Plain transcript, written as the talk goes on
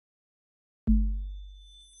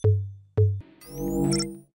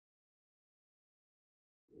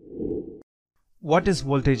What is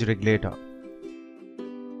voltage regulator?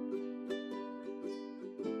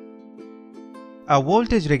 A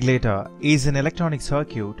voltage regulator is an electronic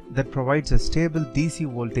circuit that provides a stable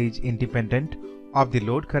DC voltage independent of the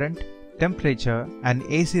load current, temperature, and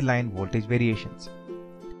AC line voltage variations.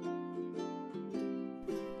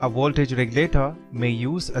 A voltage regulator may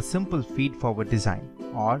use a simple feed-forward design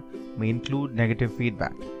or may include negative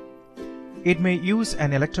feedback. It may use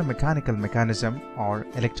an electromechanical mechanism or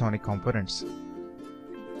electronic components.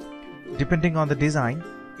 Depending on the design,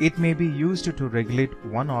 it may be used to regulate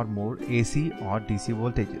one or more AC or DC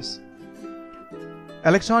voltages.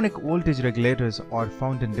 Electronic voltage regulators are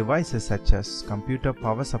found in devices such as computer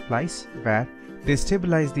power supplies, where they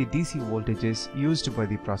stabilize the DC voltages used by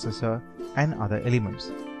the processor and other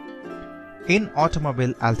elements. In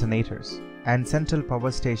automobile alternators and central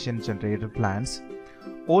power station generator plants,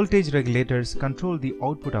 voltage regulators control the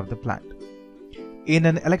output of the plant. In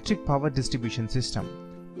an electric power distribution system,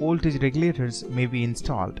 voltage regulators may be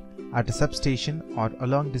installed at a substation or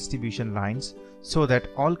along distribution lines so that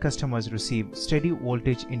all customers receive steady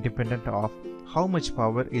voltage independent of how much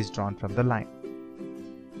power is drawn from the line.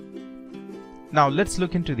 Now let's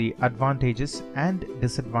look into the advantages and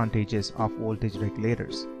disadvantages of voltage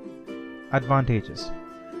regulators. Advantages.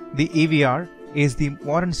 The EVR is the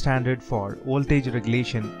modern standard for voltage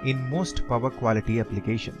regulation in most power quality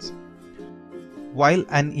applications. While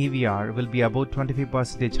an EVR will be about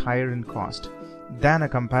 25% higher in cost than a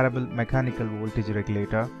comparable mechanical voltage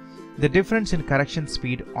regulator, the difference in correction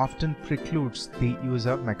speed often precludes the use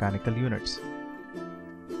of mechanical units.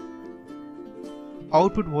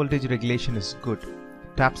 Output voltage regulation is good.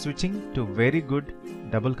 Tap switching to very good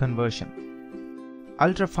double conversion.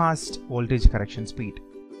 Ultra-fast voltage correction speed.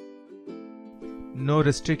 No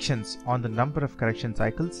restrictions on the number of correction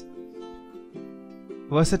cycles.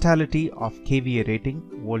 Versatility of kVA rating,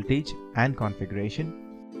 voltage and configuration.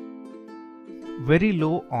 Very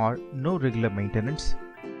low or no regular maintenance.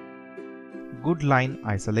 Good line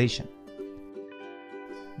isolation.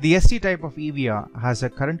 The ST type of EVR has a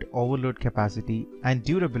current overload capacity and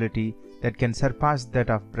durability that can surpass that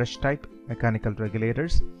of brush type mechanical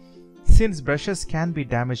regulators, since brushes can be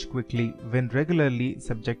damaged quickly when regularly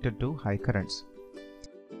subjected to high currents.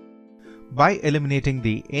 By eliminating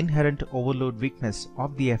the inherent overload weakness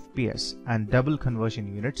of the FPS and double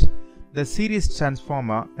conversion units, the series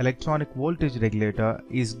transformer electronic voltage regulator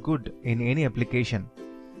is good in any application,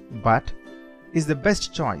 but is the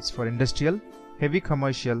best choice for industrial, heavy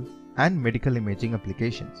commercial, and medical imaging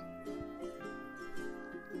applications.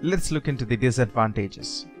 Let's look into the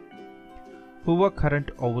disadvantages. Poor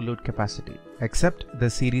current overload capacity, except the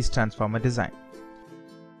series transformer design.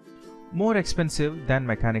 More expensive than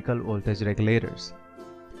mechanical voltage regulators.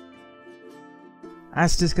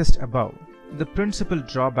 As discussed above, the principal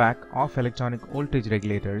drawback of electronic voltage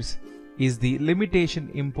regulators is the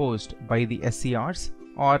limitation imposed by the SCRs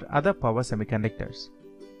or other power semiconductors.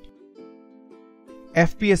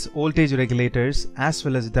 FPS voltage regulators as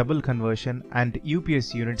well as double conversion and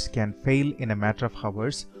UPS units can fail in a matter of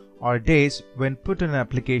hours or days when put in an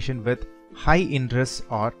application with high ingress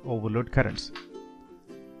or overload currents,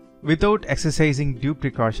 without exercising due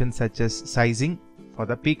precautions such as sizing for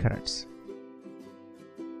the peak currents.